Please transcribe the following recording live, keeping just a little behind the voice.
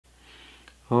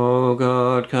O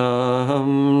God,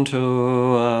 come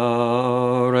to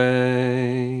our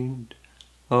aid.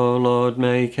 O Lord,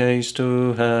 make haste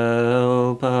to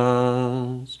help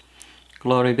us.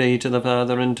 Glory be to the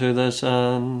Father, and to the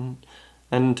Son,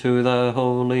 and to the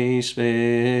Holy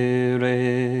Spirit,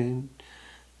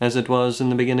 as it was in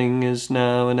the beginning, is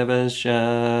now, and ever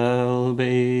shall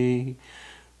be,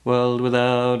 world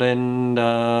without end.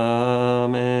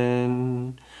 Amen.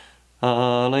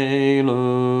 Alleluia.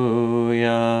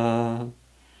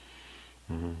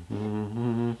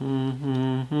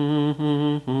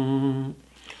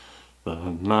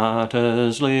 The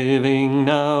martyrs living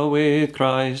now with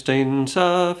Christ in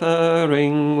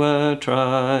suffering were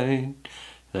tried,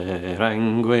 their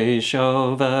anguish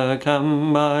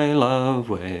overcome by love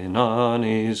when on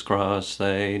his cross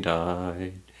they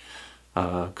died.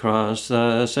 Across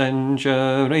the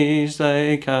centuries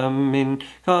they come in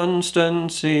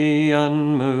constancy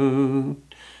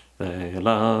unmoved. Their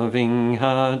loving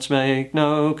hearts make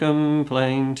no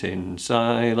complaint, in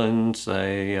silence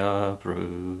they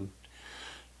approve.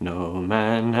 No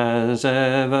man has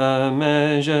ever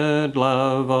measured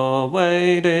love or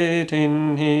weighed it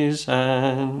in his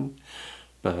hand,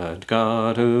 but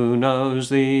God, who knows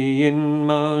the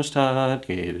inmost heart,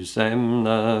 gives them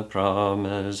the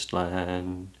promised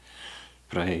land.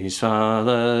 Praise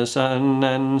Father, Son,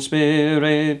 and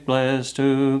Spirit, blessed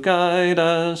to guide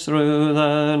us through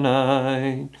the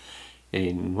night,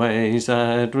 in ways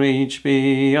that reach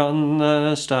beyond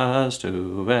the stars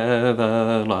to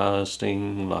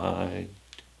everlasting light.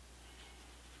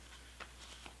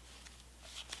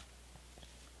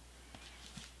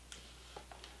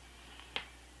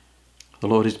 The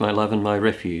Lord is my love and my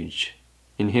refuge.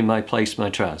 In him I place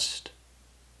my trust.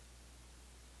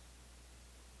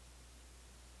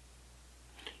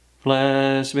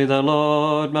 Blessed be the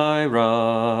Lord my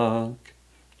rock,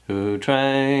 who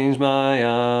trains my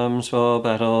arms for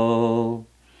battle,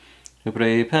 who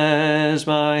prepares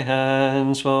my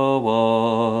hands for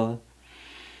war.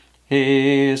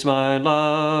 He is my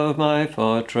love, my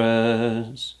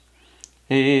fortress.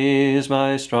 He is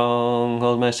my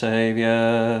stronghold, my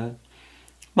Saviour,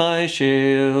 my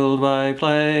shield, my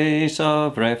place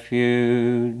of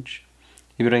refuge.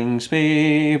 He brings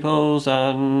peoples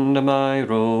under my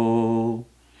rule.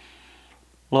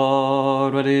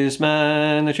 Lord, what is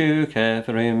man that you care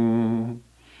for him?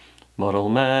 Mortal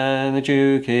man that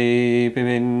you keep him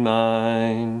in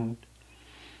mind?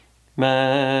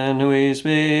 Man who is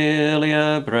merely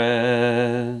a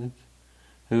breath,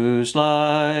 whose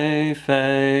life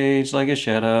fades like a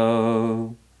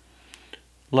shadow.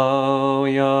 Lower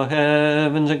your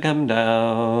heavens and come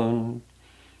down.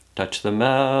 Touch the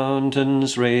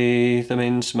mountains, wreath them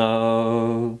in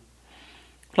smoke.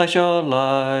 Flash your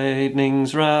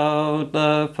lightnings rout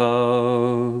the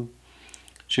foe.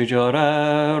 Shoot your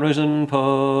arrows and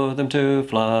put them to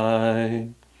flight.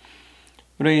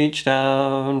 Reach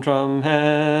down from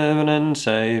heaven and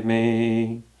save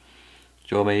me.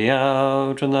 Draw me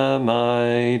out from the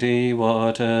mighty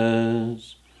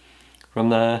waters, from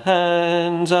the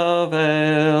hands of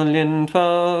alien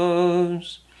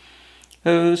foes,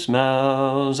 whose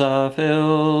mouths are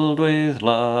filled with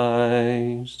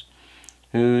lies,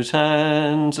 whose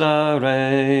hands are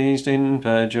raised in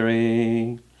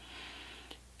perjury.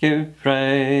 Give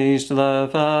praise to the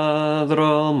Father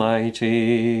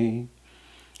Almighty,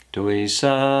 to his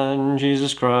Son,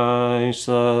 Jesus Christ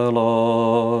the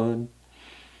Lord,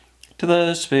 to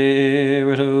the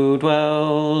Spirit who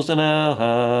dwells in our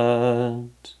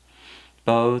hearts,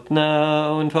 both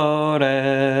now and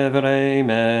forever.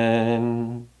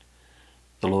 Amen.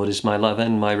 The Lord is my love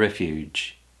and my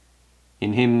refuge.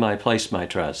 In him I place my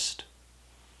trust.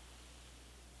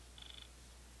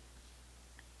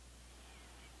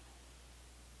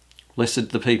 Blessed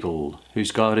the people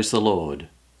whose God is the Lord.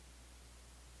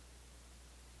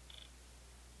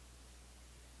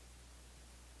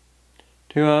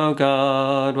 To our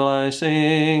God will I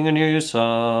sing a new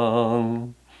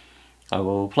song. I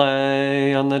will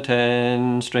play on the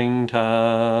 10-string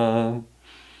harp.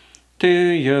 To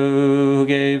you who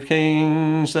gave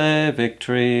kings their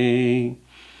victory,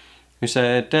 who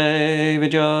set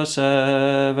David your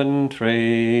servant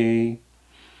free.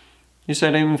 You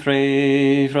set him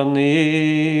free from the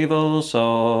evil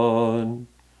sword.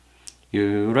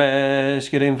 You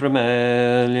rescued him from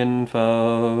alien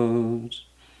foes,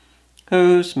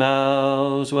 whose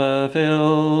mouths were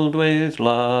filled with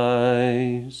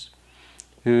lies,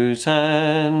 whose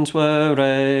hands were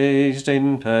raised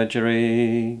in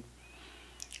perjury.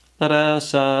 Let our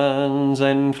sons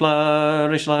then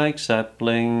flourish like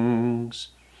saplings,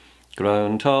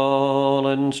 grown tall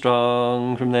and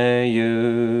strong from their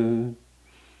youth.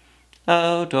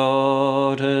 our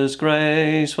daughters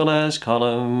graceful as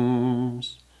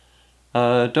columns,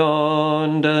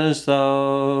 adorned as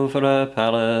though for a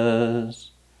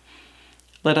palace.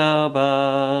 Let our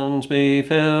barns be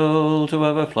filled to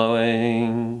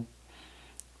overflowing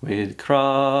with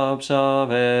crops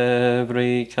of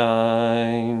every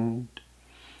kind,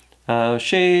 our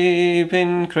sheep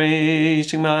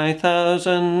increasing by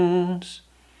thousands,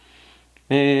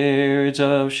 myriads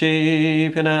of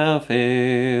sheep in our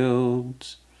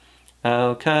fields,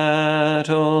 our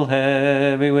cattle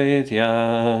heavy with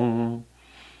young.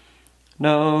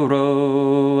 No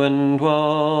ruined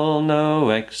wall, no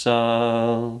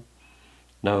exile,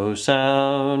 no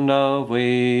sound of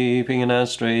weeping in our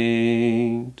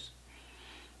streets.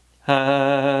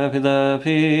 Happy the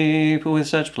people with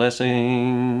such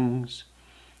blessings,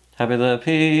 happy the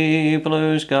people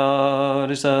whose God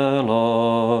is the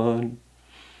Lord.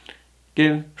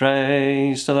 Give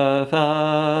praise to the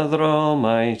Father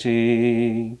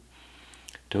Almighty,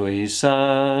 to his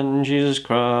Son, Jesus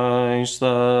Christ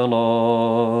the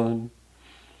Lord,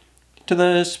 to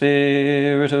the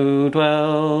Spirit who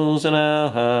dwells in our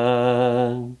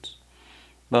hearts,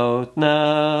 both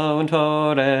now and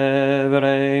forever.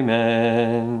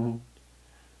 Amen.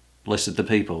 Blessed the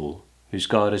people whose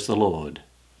God is the Lord.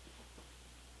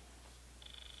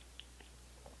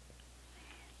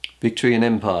 Victory and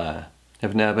empire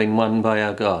have now been won by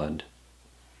our God.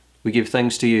 We give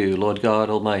thanks to you, Lord God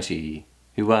Almighty,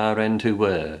 who are and who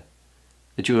were,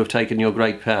 that you have taken your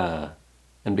great power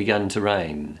and begun to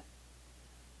reign.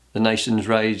 The nations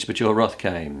raged, but your wrath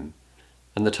came,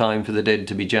 and the time for the dead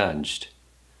to be judged,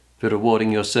 for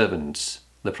rewarding your servants,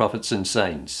 the prophets and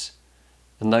saints,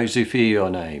 and those who fear your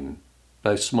name,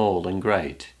 both small and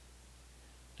great.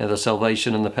 Now the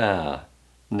salvation and the power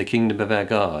and the kingdom of our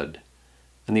God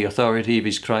and the authority of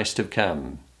his Christ have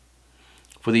come.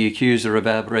 For the accuser of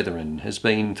our brethren has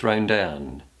been thrown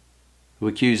down, who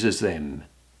accuses them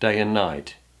day and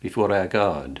night before our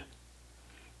God.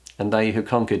 And they who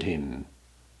conquered him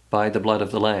by the blood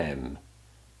of the Lamb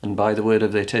and by the word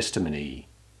of their testimony,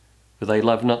 for they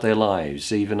loved not their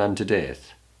lives even unto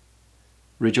death.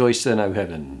 Rejoice then, O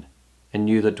heaven, and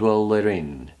you that dwell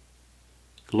therein.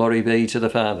 Glory be to the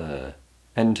Father,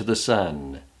 and to the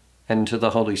Son, and to the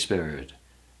Holy Spirit,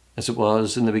 as it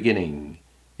was in the beginning,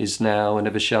 is now, and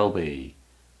ever shall be,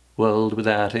 world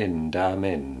without end.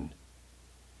 Amen.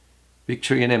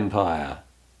 Victory and empire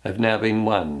have now been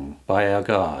won by our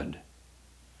God.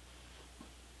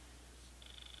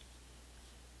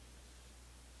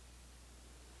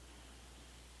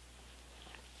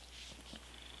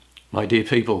 My dear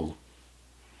people,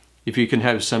 if you can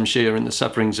have some share in the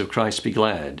sufferings of Christ, be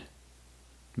glad,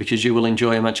 because you will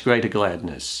enjoy a much greater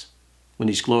gladness when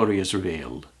his glory is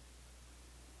revealed.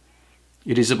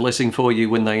 It is a blessing for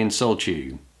you when they insult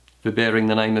you for bearing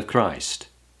the name of Christ,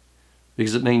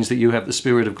 because it means that you have the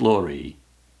Spirit of glory,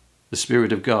 the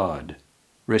Spirit of God,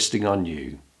 resting on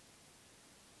you.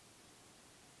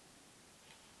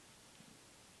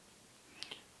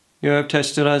 You have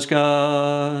tested us,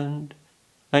 God,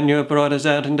 and you have brought us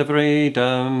out into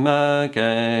freedom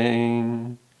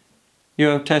again. You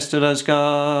have tested us,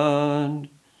 God,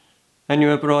 and you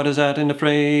have brought us out into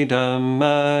freedom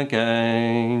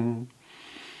again.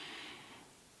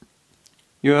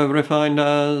 You have refined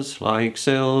us like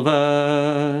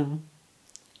silver.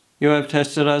 You have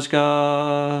tested us,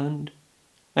 God,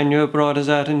 and you have brought us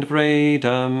out into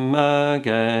freedom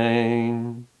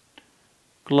again.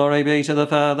 Glory be to the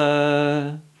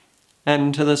Father,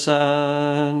 and to the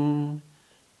Son,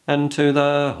 and to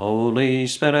the Holy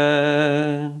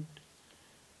Spirit.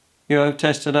 You have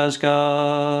tested us,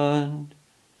 God,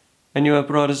 and you have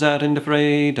brought us out into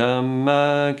freedom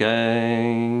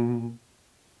again.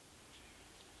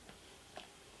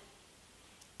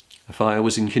 A fire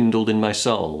was enkindled in my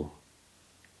soul.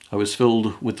 I was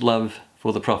filled with love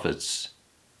for the prophets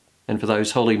and for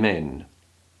those holy men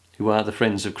who are the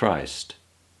friends of Christ.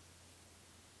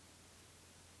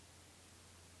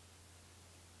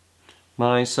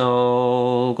 My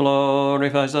soul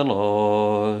glorifies the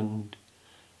Lord.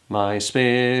 My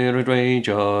spirit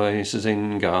rejoices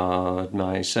in God,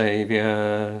 my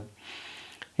Saviour.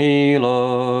 He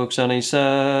looks on his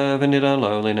servant in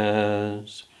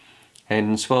lowliness.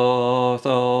 Henceforth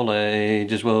all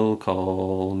ages will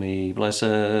call me blessed.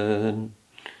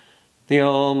 The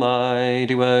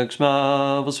Almighty works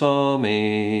marvels for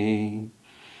me.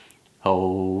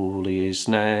 Holy is his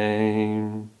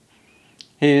name.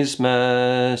 His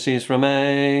mercies from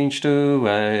age to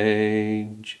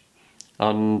age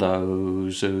on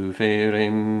those who fear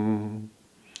him.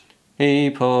 He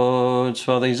puts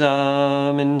forth his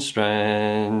arm in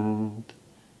strength.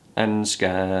 and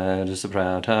scatters the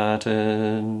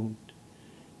proud-hearted.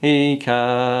 He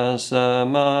casts the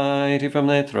mighty from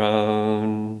their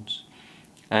thrones,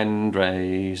 and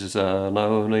raises the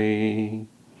lowly.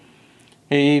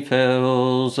 He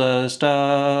fills the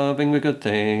starving with good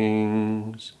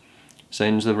things,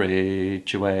 sends the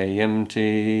rich away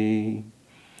empty.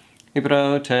 He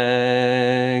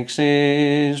protects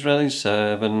Israel's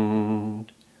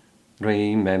servant,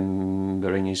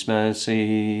 remembering his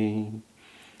mercy,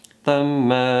 the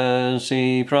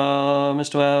mercy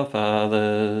promised to our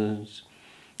fathers,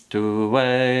 to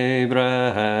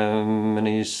Abraham and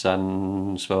his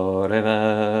sons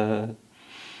forever.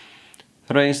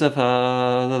 Praise the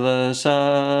Father, the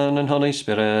Son, and Holy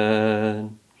Spirit,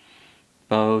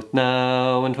 both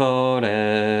now and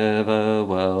forever,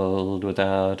 world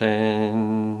without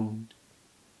end.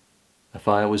 A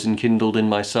fire was enkindled in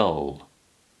my soul.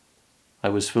 I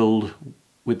was filled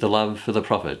with the love for the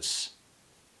prophets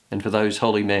and for those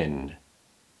holy men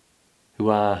who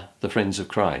are the friends of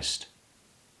Christ.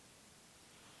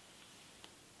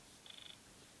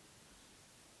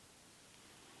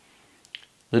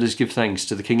 Let us give thanks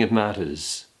to the King of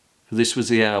Martyrs, for this was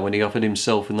the hour when he offered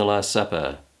himself in the Last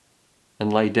Supper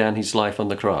and laid down his life on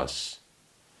the cross.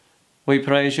 We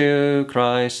praise you,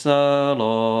 Christ the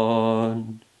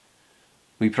Lord.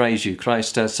 We praise you,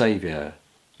 Christ our Saviour,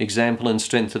 example and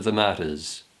strength of the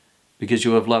martyrs, because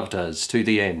you have loved us to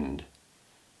the end.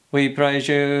 We praise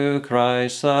you,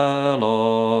 Christ the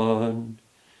Lord,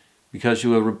 because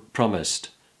you have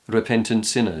promised repentant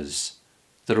sinners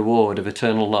the reward of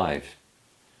eternal life.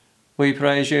 We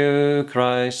praise you,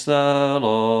 Christ the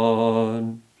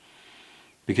Lord,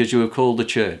 because you have called the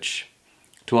Church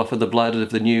to offer the blood of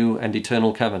the new and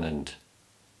eternal covenant,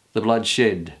 the blood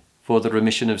shed for the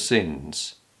remission of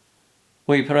sins.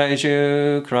 We praise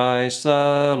you, Christ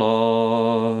the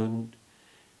Lord,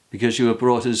 because you have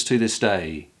brought us to this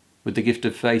day with the gift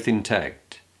of faith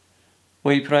intact.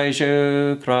 We praise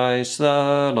you, Christ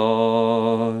the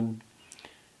Lord,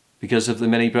 because of the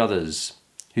many brothers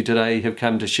who today have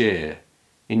come to share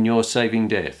in your saving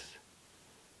death.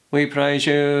 We praise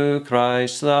you,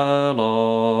 Christ the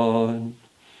Lord.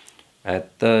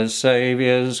 At the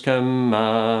Saviour's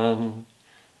command,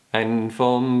 and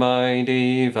formed by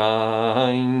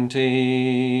divine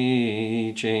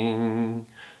teaching,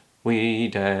 we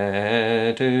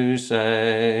dare to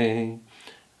say,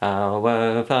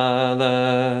 Our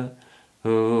Father,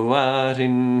 who art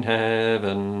in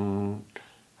heaven,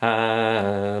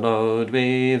 hallowed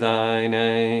be thy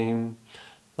name.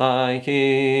 Thy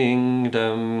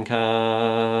kingdom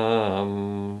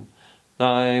come,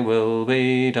 thy will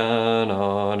be done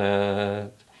on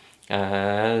earth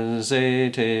as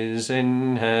it is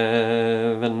in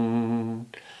heaven.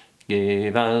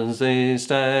 Give us this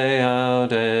day our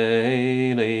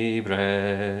daily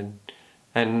bread,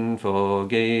 and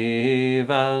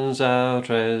forgive us our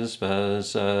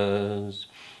trespasses,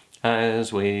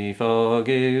 as we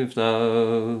forgive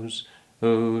those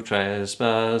who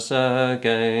trespass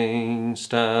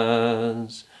against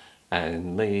us.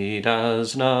 And lead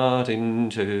us not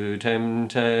into temptation,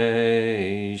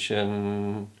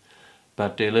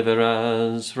 but deliver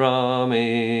us from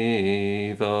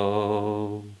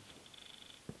evil.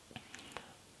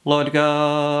 Lord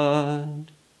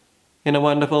God, in a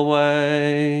wonderful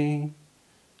way,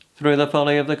 through the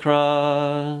folly of the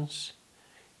cross,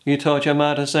 you taught your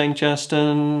martyr Saint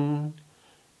Justin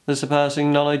the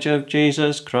surpassing knowledge of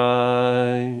Jesus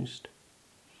Christ.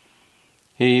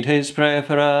 Heed his prayer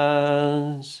for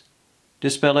us,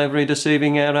 dispel every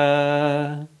deceiving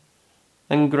error,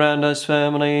 and ground us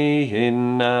firmly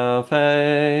in our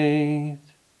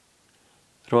faith.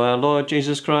 Through our Lord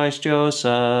Jesus Christ, your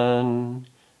Son,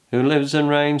 who lives and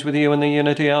reigns with you in the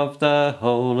unity of the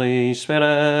Holy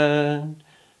Spirit,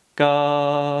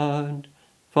 God,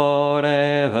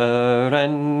 forever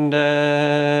and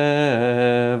ever.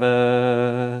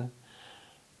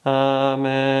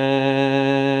 Amen.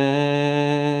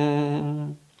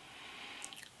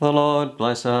 The Lord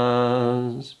bless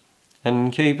us,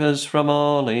 and keep us from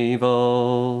all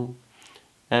evil,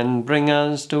 and bring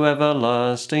us to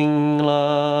everlasting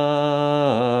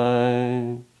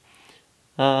life.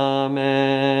 Amen.